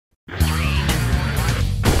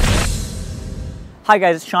Hi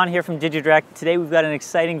guys, it's Sean here from digiDirect. Today we've got an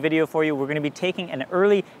exciting video for you. We're going to be taking an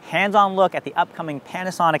early hands-on look at the upcoming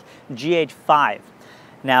Panasonic GH5.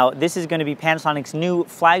 Now this is going to be Panasonic's new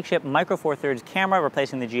flagship micro four thirds camera,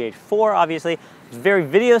 replacing the GH4 obviously. It's a very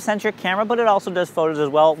video-centric camera, but it also does photos as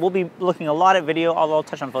well. We'll be looking a lot at video, although I'll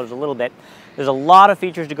touch on photos a little bit. There's a lot of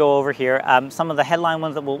features to go over here. Some of the headline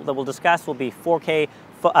ones that we'll discuss will be 4K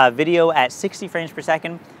video at 60 frames per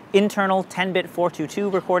second, internal 10-bit 422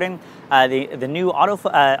 recording, the new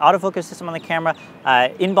autofocus system on the camera,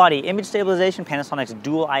 in-body image stabilization, Panasonic's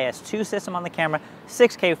dual IS2 system on the camera,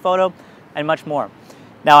 6K photo, and much more.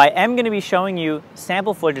 Now I am going to be showing you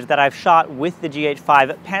sample footage that I've shot with the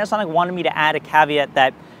GH5. Panasonic wanted me to add a caveat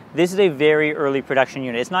that this is a very early production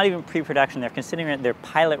unit. It's not even pre-production. They're considering it their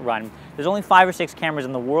pilot run. There's only 5 or 6 cameras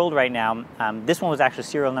in the world right now. This one was actually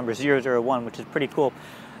serial number 001, which is pretty cool.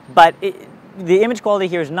 But the image quality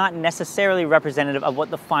here is not necessarily representative of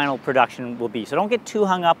what the final production will be. So don't get too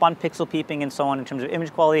hung up on pixel peeping and so on in terms of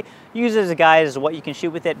image quality. Use it as a guide as to what you can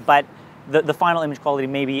shoot with it, but the final image quality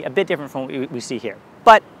may be a bit different from what we see here.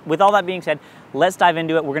 But with all that being said, let's dive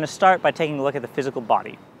into it. We're going to start by taking a look at the physical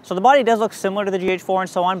body. So the body does look similar to the GH4 and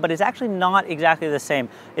so on, but it's actually not exactly the same.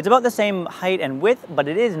 It's about the same height and width, but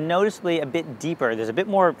it is noticeably a bit deeper. There's a bit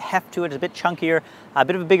more heft to it, it's a bit chunkier, a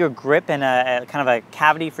bit of a bigger grip and a kind of a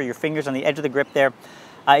cavity for your fingers on the edge of the grip there.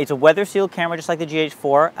 It's a weather sealed camera just like the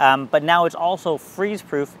GH4, but now it's also freeze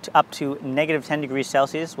proof up to -10 degrees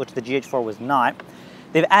Celsius, which the GH4 was not.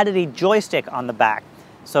 They've added a joystick on the back.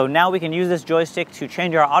 So now we can use this joystick to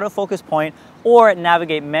change our autofocus point or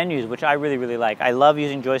navigate menus, which I really like. I love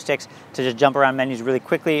using joysticks to just jump around menus really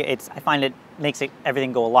quickly. I find it makes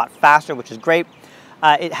everything go a lot faster, which is great.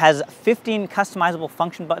 It has 15 customizable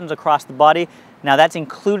function buttons across the body. Now that's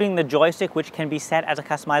including the joystick, which can be set as a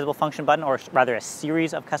customizable function button, or rather a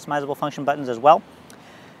series of customizable function buttons as well.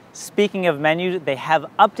 Speaking of menus, they have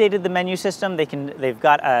updated the menu system. They've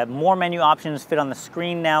got more menu options fit on the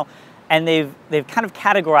screen now. And they've kind of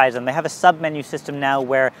categorized them. They have a sub-menu system now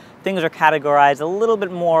where things are categorized a little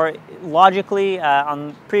bit more logically.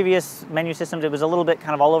 On previous menu systems, it was a little bit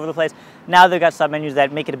kind of all over the place. Now they've got sub-menus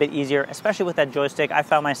that make it a bit easier, especially with that joystick. I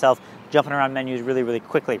found myself jumping around menus really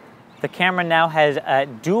quickly. The camera now has a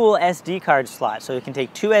dual SD card slot, so it can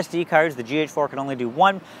take 2 SD cards. The GH4 can only do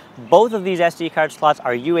 1. Both of these SD card slots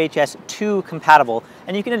are UHS 2 compatible,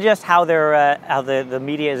 and you can adjust how the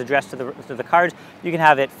media is addressed to the cards. You can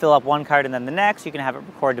have it fill up one card and then the next. You can have it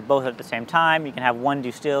record to both at the same time. You can have one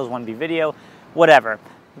do stills, one be video, whatever.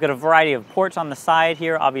 We've got a variety of ports on the side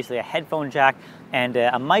here, obviously a headphone jack and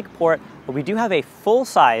a mic port, but we do have a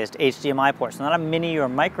full-sized HDMI port, so not a mini or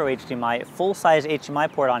micro HDMI, full-size HDMI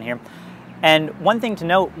port on here. And one thing to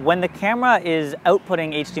note, when the camera is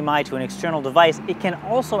outputting HDMI to an external device, it can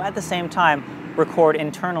also at the same time record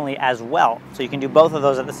internally as well. So you can do both of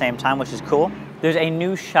those at the same time, which is cool. There's a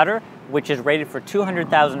new shutter, which is rated for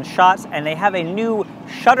 200,000 shots, and they have a new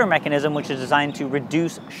shutter mechanism, which is designed to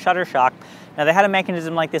reduce shutter shock. Now they had a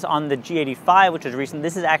mechanism like this on the G85, which was recent.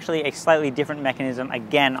 This is actually a slightly different mechanism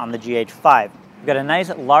again on the GH5. We've got a nice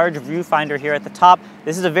large viewfinder here at the top.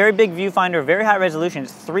 This is a very big viewfinder, very high resolution.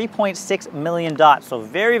 It's 3.6 million dots, so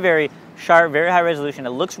very sharp, very high resolution. It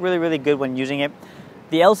looks really good when using it.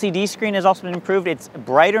 The LCD screen has also been improved. It's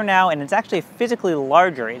brighter now, and it's actually physically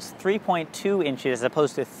larger. It's 3.2 inches as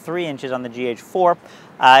opposed to 3 inches on the GH4.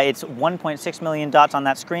 It's 1.6 million dots on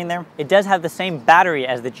that screen there. It does have the same battery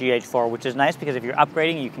as the GH4, which is nice because if you're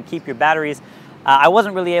upgrading, you can keep your batteries. I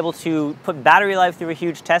wasn't really able to put battery life through a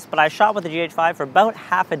huge test, but I shot with the GH5 for about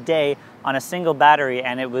half a day on a single battery,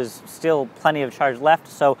 and it was still plenty of charge left.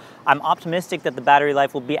 So I'm optimistic that the battery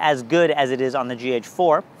life will be as good as it is on the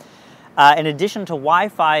GH4. In addition to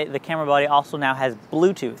Wi-Fi, the camera body also now has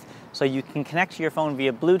Bluetooth. So you can connect to your phone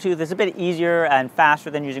via Bluetooth. It's a bit easier and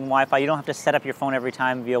faster than using Wi-Fi. You don't have to set up your phone every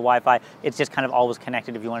time via Wi-Fi. It's just kind of always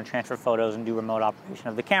connected if you want to transfer photos and do remote operation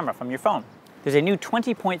of the camera from your phone. There's a new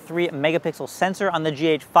 20.3 megapixel sensor on the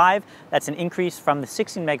GH5. That's an increase from the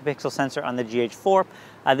 16 megapixel sensor on the GH4.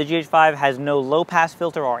 The GH5 has no low pass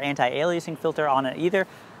filter or anti-aliasing filter on it either.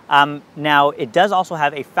 Now, it does also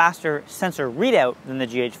have a faster sensor readout than the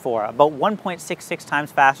GH4, about 1.66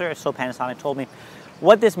 times faster, so Panasonic told me.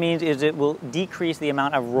 What this means is it will decrease the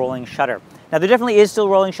amount of rolling shutter. Now there definitely is still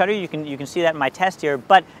rolling shutter, you can see that in my test here,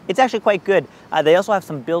 but it's actually quite good. They also have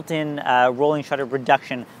some built-in rolling shutter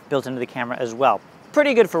reduction built into the camera as well.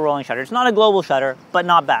 Pretty good for rolling shutter. It's not a global shutter, but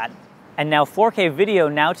not bad. And now 4K video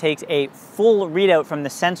now takes a full readout from the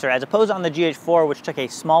sensor, as opposed to on the GH4, which took a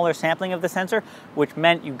smaller sampling of the sensor, which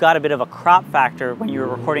meant you got a bit of a crop factor when you were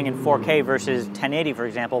recording in 4K versus 1080, for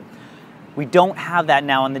example. We don't have that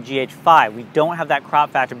now on the GH5. We don't have that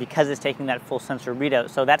crop factor because it's taking that full sensor readout.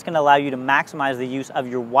 So that's going to allow you to maximize the use of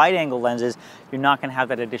your wide angle lenses. You're not going to have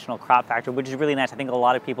that additional crop factor, which is really nice. I think a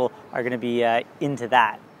lot of people are going to be into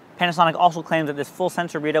that. Panasonic also claims that this full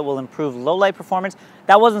sensor readout will improve low light performance.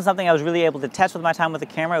 That wasn't something I was really able to test with my time with the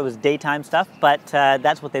camera. It was daytime stuff, but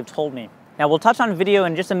that's what they've told me. Now we'll touch on video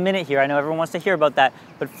in just a minute here. I know everyone wants to hear about that,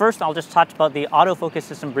 but first I'll just touch about the autofocus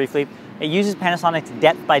system briefly. It uses Panasonic's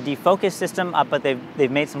depth by defocus system, but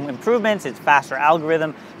they've made some improvements. It's faster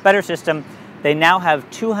algorithm, better system. They now have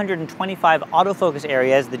 225 autofocus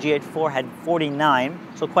areas. The GH4 had 49,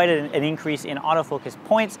 so quite an increase in autofocus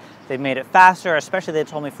points. They've made it faster, especially they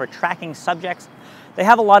told me for tracking subjects. They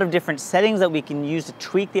have a lot of different settings that we can use to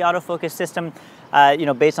tweak the autofocus system,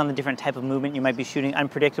 based on the different type of movement. You might be shooting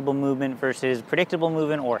unpredictable movement versus predictable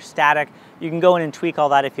movement or static. You can go in and tweak all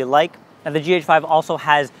that if you like. Now the GH5 also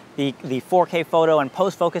has the 4K photo and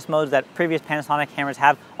post-focus modes that previous Panasonic cameras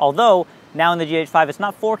have, although now in the GH5 it's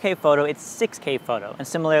not 4K photo, it's 6K photo. And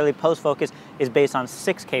similarly, post-focus is based on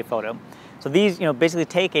 6K photo. So these basically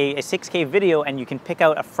take a 6K video and you can pick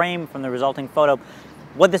out a frame from the resulting photo.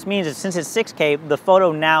 What this means is since it's 6K, the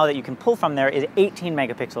photo now that you can pull from there is 18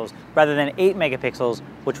 megapixels rather than 8 megapixels,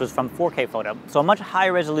 which was from 4K photo. So a much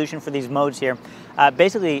higher resolution for these modes here.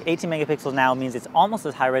 Basically 18 megapixels now means it's almost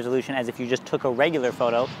as high resolution as if you just took a regular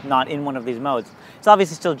photo, not in one of these modes. It's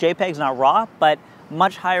obviously still JPEGs, not RAW, but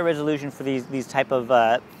much higher resolution for these type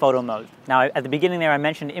of photo modes. Now at the beginning there I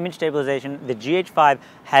mentioned image stabilization. The GH5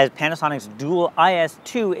 has Panasonic's dual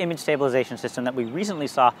IS2 image stabilization system that we recently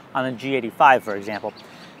saw on the G85, for example.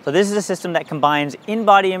 So this is a system that combines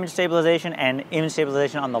in-body image stabilization and image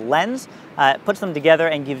stabilization on the lens, puts them together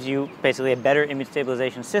and gives you basically a better image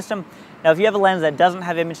stabilization system. Now if you have a lens that doesn't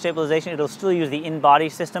have image stabilization, it'll still use the in-body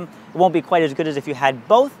system. It won't be quite as good as if you had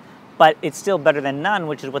both, but it's still better than none,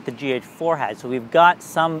 which is what the GH4 had. So we've got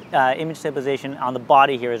some image stabilization on the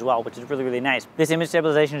body here as well, which is really, really nice. This image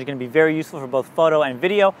stabilization is going to be very useful for both photo and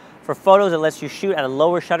video. For photos, it lets you shoot at a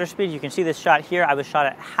lower shutter speed. You can see this shot here. I was shot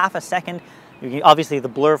at half a second. You can, obviously the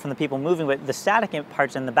blur from the people moving, but the static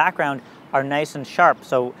parts in the background are nice and sharp.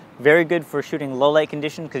 So very good for shooting low light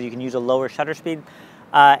conditions because you can use a lower shutter speed.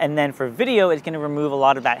 And then for video, it's going to remove a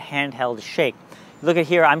lot of that handheld shake. Look at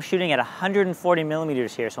here, I'm shooting at 140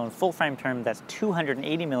 millimeters here, so in full frame terms, that's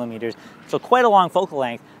 280 millimeters, so quite a long focal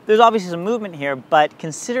length. There's obviously some movement here, but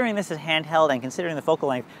considering this is handheld and considering the focal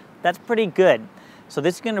length, that's pretty good. So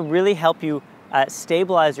this is gonna really help you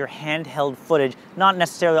stabilize your handheld footage, not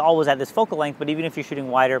necessarily always at this focal length, but even if you're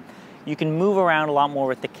shooting wider, you can move around a lot more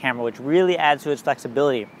with the camera, which really adds to its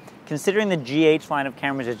flexibility. Considering the GH line of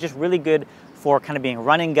cameras is just really good for kind of being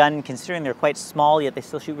run and gun, considering they're quite small, yet they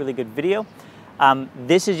still shoot really good video.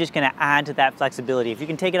 This is just going to add to that flexibility. If you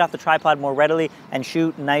can take it off the tripod more readily and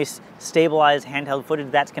shoot nice, stabilized handheld footage,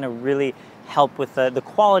 that's going to really help with the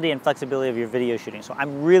quality and flexibility of your video shooting. So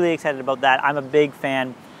I'm really excited about that. I'm a big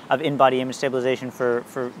fan of in-body image stabilization for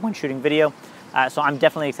when shooting video. So I'm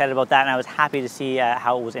definitely excited about that, and I was happy to see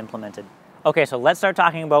how it was implemented. Okay, so let's start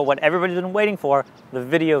talking about what everybody's been waiting for, the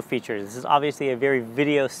video features. This is obviously a very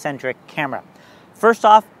video-centric camera. First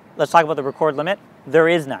off, let's talk about the record limit. There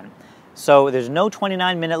is none. So there's no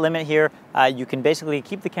 29-minute limit here. You can basically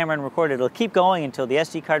keep the camera and record it. It'll keep going until the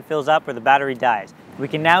SD card fills up or the battery dies. We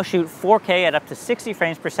can now shoot 4K at up to 60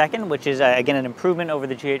 frames per second, which is, again, an improvement over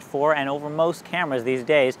the GH4 and over most cameras these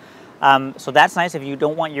days. So that's nice if you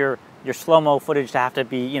don't want your slow-mo footage to have to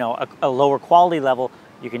be, a lower quality level.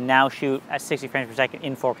 You can now shoot at 60 frames per second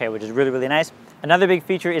in 4K, which is really, really nice. Another big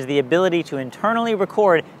feature is the ability to internally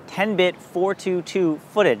record 10-bit 422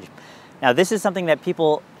 footage. Now, this is something that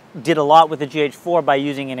people did a lot with the GH4 by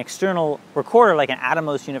using an external recorder like an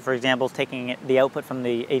Atomos unit, for example, taking the output from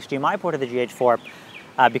the HDMI port of the GH4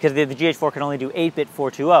 because the GH4 can only do 8-bit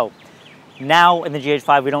 420. Now in the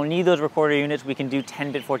GH5 we don't need those recorder units, we can do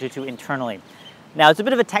 10-bit 422 internally. Now it's a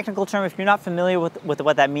bit of a technical term. If you're not familiar with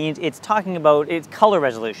what that means, it's talking about its color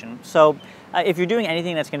resolution. So if you're doing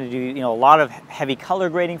anything that's going to do a lot of heavy color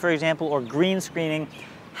grading, for example, or green screening,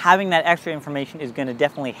 having that extra information is going to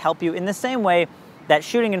definitely help you in the same way that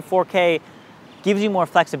shooting in 4K gives you more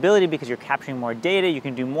flexibility because you're capturing more data. You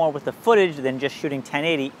can do more with the footage than just shooting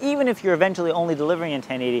 1080. Even if you're eventually only delivering in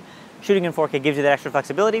 1080, shooting in 4K gives you that extra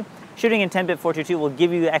flexibility. Shooting in 10-bit 422 will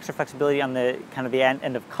give you the extra flexibility on the kind of the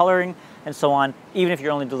end of coloring and so on, even if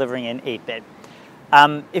you're only delivering in 8-bit.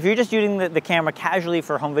 If you're just using the camera casually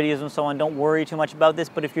for home videos and so on, don't worry too much about this,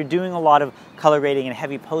 but if you're doing a lot of color grading and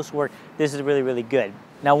heavy post work, this is really, really good.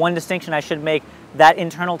 Now, one distinction I should make, that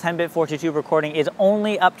internal 10-bit 422 recording is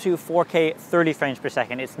only up to 4K 30 frames per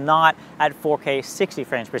second. It's not at 4K 60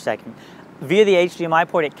 frames per second. Via the HDMI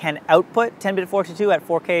port, it can output 10-bit 422 at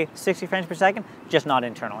 4K 60 frames per second, just not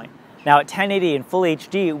internally. Now at 1080 in full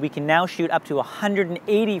HD, we can now shoot up to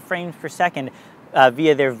 180 frames per second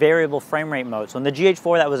via their variable frame rate mode. So in the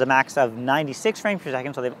GH4, that was a max of 96 frames per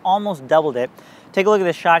second, so they've almost doubled it. Take a look at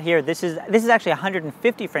this shot here. This is actually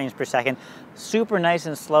 150 frames per second. Super nice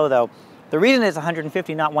and slow though. The reason it's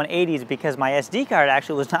 150, not 180, is because my SD card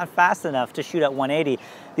actually was not fast enough to shoot at 180.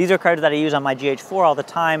 These are cards that I use on my GH4 all the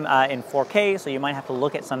time in 4K, so you might have to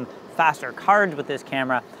look at some faster cards with this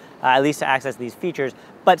camera, at least to access these features.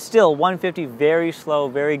 But still, 150, very slow,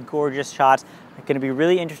 very gorgeous shots. It's going to be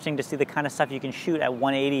really interesting to see the kind of stuff you can shoot at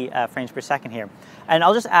 180 frames per second here. And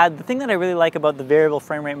I'll just add, the thing that I really like about the variable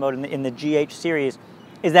frame rate mode in the GH series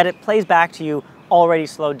is that it plays back to you already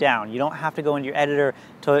slowed down. You don't have to go into your editor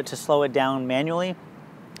to slow it down manually.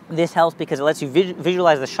 This helps because it lets you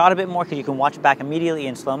visualize the shot a bit more, because you can watch it back immediately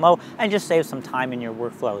in slow-mo and just save some time in your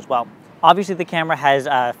workflow as well. Obviously the camera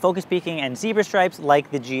has focus peaking and zebra stripes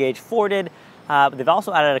like the GH4 did. But they've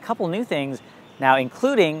also added a couple new things now,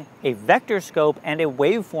 including a vector scope and a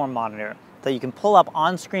waveform monitor that you can pull up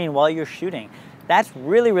on screen while you're shooting. That's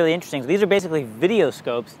really, really interesting. So these are basically video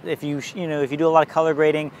scopes. If you do a lot of color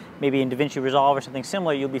grading, maybe in DaVinci Resolve or something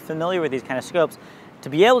similar, you'll be familiar with these kind of scopes. To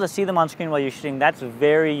be able to see them on screen while you're shooting, that's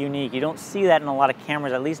very unique. You don't see that in a lot of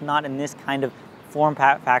cameras, at least not in this kind of form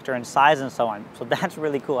factor and size and so on. So that's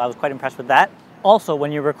really cool. I was quite impressed with that. Also,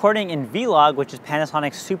 when you're recording in Vlog, which is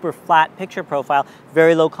Panasonic's super flat picture profile,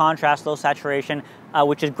 very low contrast, low saturation,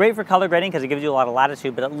 which is great for color grading because it gives you a lot of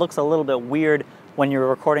latitude, but it looks a little bit weird when you're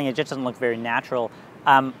recording. It just doesn't look very natural.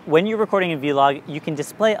 When you're recording in Vlog, you can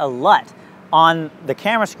display a LUT on the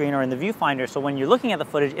camera screen or in the viewfinder, so when you're looking at the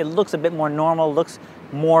footage, it looks a bit more normal, looks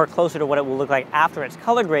more closer to what it will look like after it's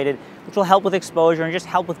color graded, which will help with exposure and just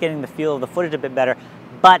help with getting the feel of the footage a bit better.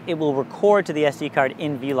 But it will record to the SD card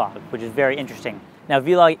in Vlog, which is very interesting. Now,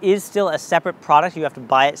 Vlog is still a separate product. You have to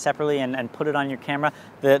buy it separately and put it on your camera.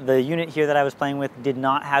 The unit here that I was playing with did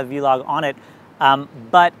not have Vlog on it,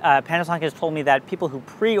 but Panasonic has told me that people who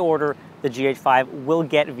pre-order the GH5 will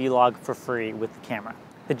get Vlog for free with the camera.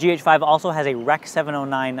 The GH5 also has a Rec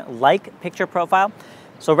 709-like picture profile.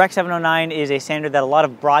 So Rec 709 is a standard that a lot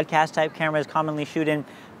of broadcast type cameras commonly shoot in.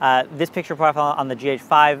 This picture profile on the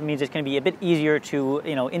GH5 means it's going to be a bit easier to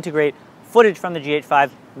integrate footage from the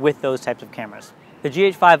GH5 with those types of cameras. The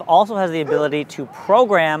GH5 also has the ability to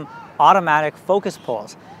program automatic focus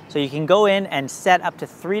pulls. So you can go in and set up to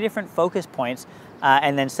 3 different focus points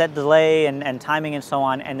and then set delay and timing and so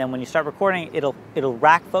on. And then when you start recording, it'll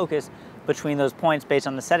rack focus between those points based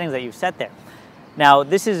on the settings that you've set there. Now,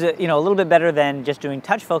 this is a little bit better than just doing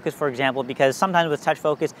touch focus, for example, because sometimes with touch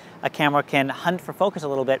focus, a camera can hunt for focus a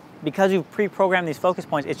little bit. Because you've pre-programmed these focus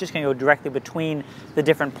points, it's just going to go directly between the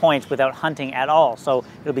different points without hunting at all. So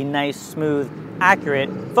it'll be nice, smooth, accurate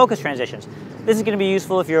focus transitions. This is going to be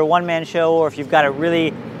useful if you're a one-man show or if you've got a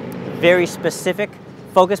really very specific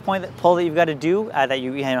focus point pull that you've got to do, that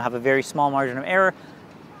you have a very small margin of error.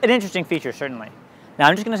 An interesting feature, certainly. Now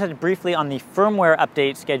I'm just going to touch briefly on the firmware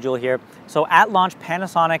update schedule here. So at launch,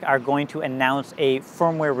 Panasonic are going to announce a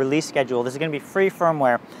firmware release schedule. This is going to be free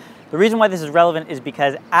firmware. The reason why this is relevant is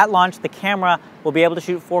because at launch, the camera will be able to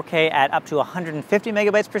shoot 4K at up to 150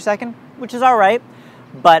 megabytes per second, which is all right.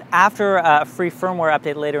 But after a free firmware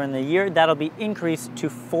update later in the year, that'll be increased to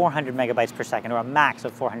 400 megabytes per second, or a max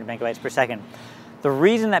of 400 megabytes per second. The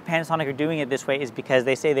reason that Panasonic are doing it this way is because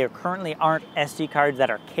they say there currently aren't SD cards that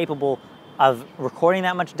are capable of recording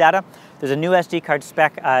that much data. There's a new SD card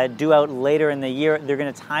spec due out later in the year. They're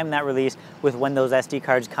going to time that release with when those SD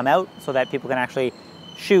cards come out so that people can actually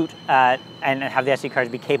shoot and have the SD cards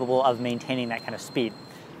be capable of maintaining that kind of speed.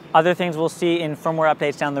 Other things we'll see in firmware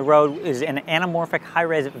updates down the road is an anamorphic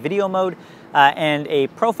high-res video mode and a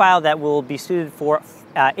profile that will be suited for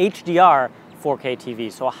HDR 4K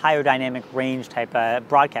TV, so a higher dynamic range type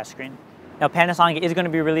broadcast screen. Now Panasonic is going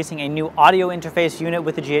to be releasing a new audio interface unit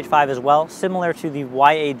with the GH5 as well, similar to the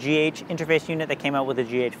YAGH interface unit that came out with the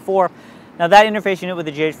GH4. Now that interface unit with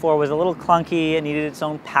the GH4 was a little clunky, it needed its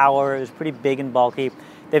own power, it was pretty big and bulky.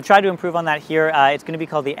 They've tried to improve on that here. It's going to be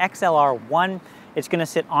called the XLR1. It's going to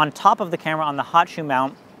sit on top of the camera on the hot shoe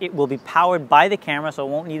mount. It will be powered by the camera, so it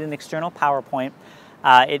won't need an external power point.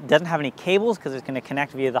 It doesn't have any cables because it's going to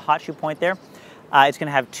connect via the hot shoe point there. It's going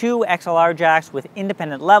to have 2 XLR jacks with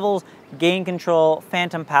independent levels, gain control,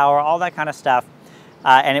 phantom power, all that kind of stuff.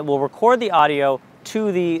 And it will record the audio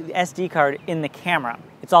to the SD card in the camera.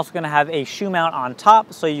 It's also going to have a shoe mount on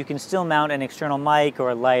top, so you can still mount an external mic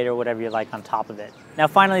or a light or whatever you like on top of it. Now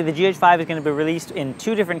finally, the GH5 is going to be released in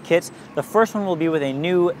 2 different kits. The first one will be with a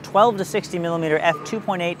new 12 to 60 millimeter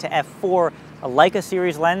f2.8 to f4 a Leica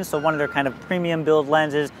series lens, so one of their kind of premium build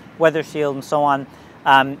lenses, weather sealed and so on.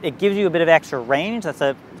 It gives you a bit of extra range. That's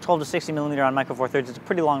a 12 to 60 millimeter on micro four thirds. It's a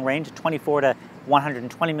pretty long range, 24 to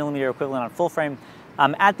 120 millimeter equivalent on full frame,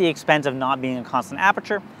 at the expense of not being a constant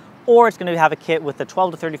aperture. Or it's going to have a kit with the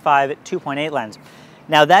 12 to 35 2.8 lens.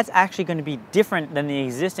 Now that's actually going to be different than the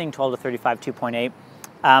existing 12 to 35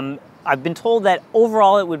 2.8. I've been told that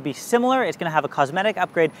overall it would be similar. It's going to have a cosmetic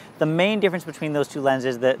upgrade. The main difference between those two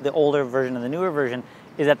lenses, the older version and the newer version,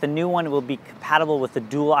 is that the new one will be compatible with the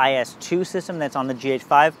dual IS2 system that's on the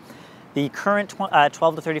GH5. The current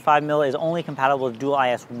 12 to 35 mil is only compatible with dual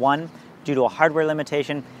IS1 due to a hardware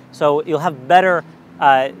limitation. So you'll have better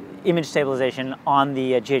image stabilization on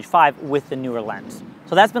the GH5 with the newer lens.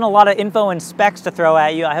 So that's been a lot of info and specs to throw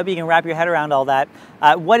at you. I hope you can wrap your head around all that.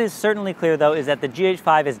 What is certainly clear though is that the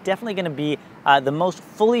GH5 is definitely going to be the most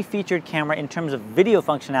fully featured camera in terms of video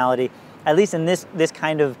functionality, at least in this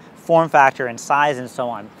kind of form factor and size and so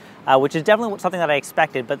on, which is definitely something that I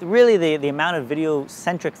expected. But really the amount of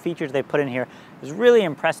video-centric features they put in here is really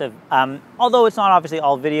impressive. Although it's not obviously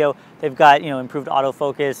all video, they've got improved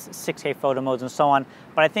autofocus, 6K photo modes and so on.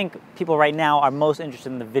 But I think people right now are most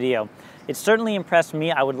interested in the video. It certainly impressed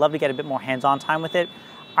me. I would love to get a bit more hands-on time with it.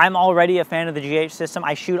 I'm already a fan of the GH system.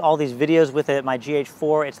 I shoot all these videos with it, my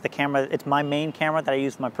GH4. It's the camera, it's my main camera that I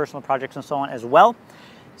use for my personal projects and so on as well.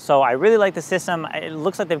 So I really like the system. It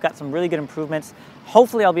looks like they've got some really good improvements.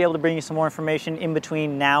 Hopefully I'll be able to bring you some more information in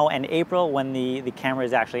between now and April when the camera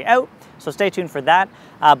is actually out. So stay tuned for that.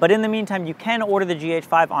 But in the meantime, you can order the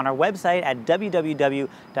GH5 on our website at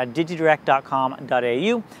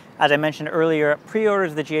www.digidirect.com.au. As I mentioned earlier,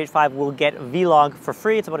 pre-orders of the GH5 will get Vlog for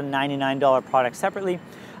free. It's about a $99 product separately.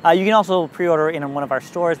 You can also pre-order in one of our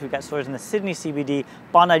stores. We've got stores in the Sydney CBD,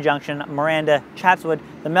 Bondi Junction, Miranda, Chatswood,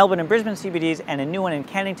 the Melbourne and Brisbane CBDs, and a new one in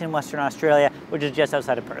Cannington, Western Australia, which is just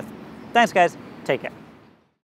outside of Perth. Thanks guys, take care.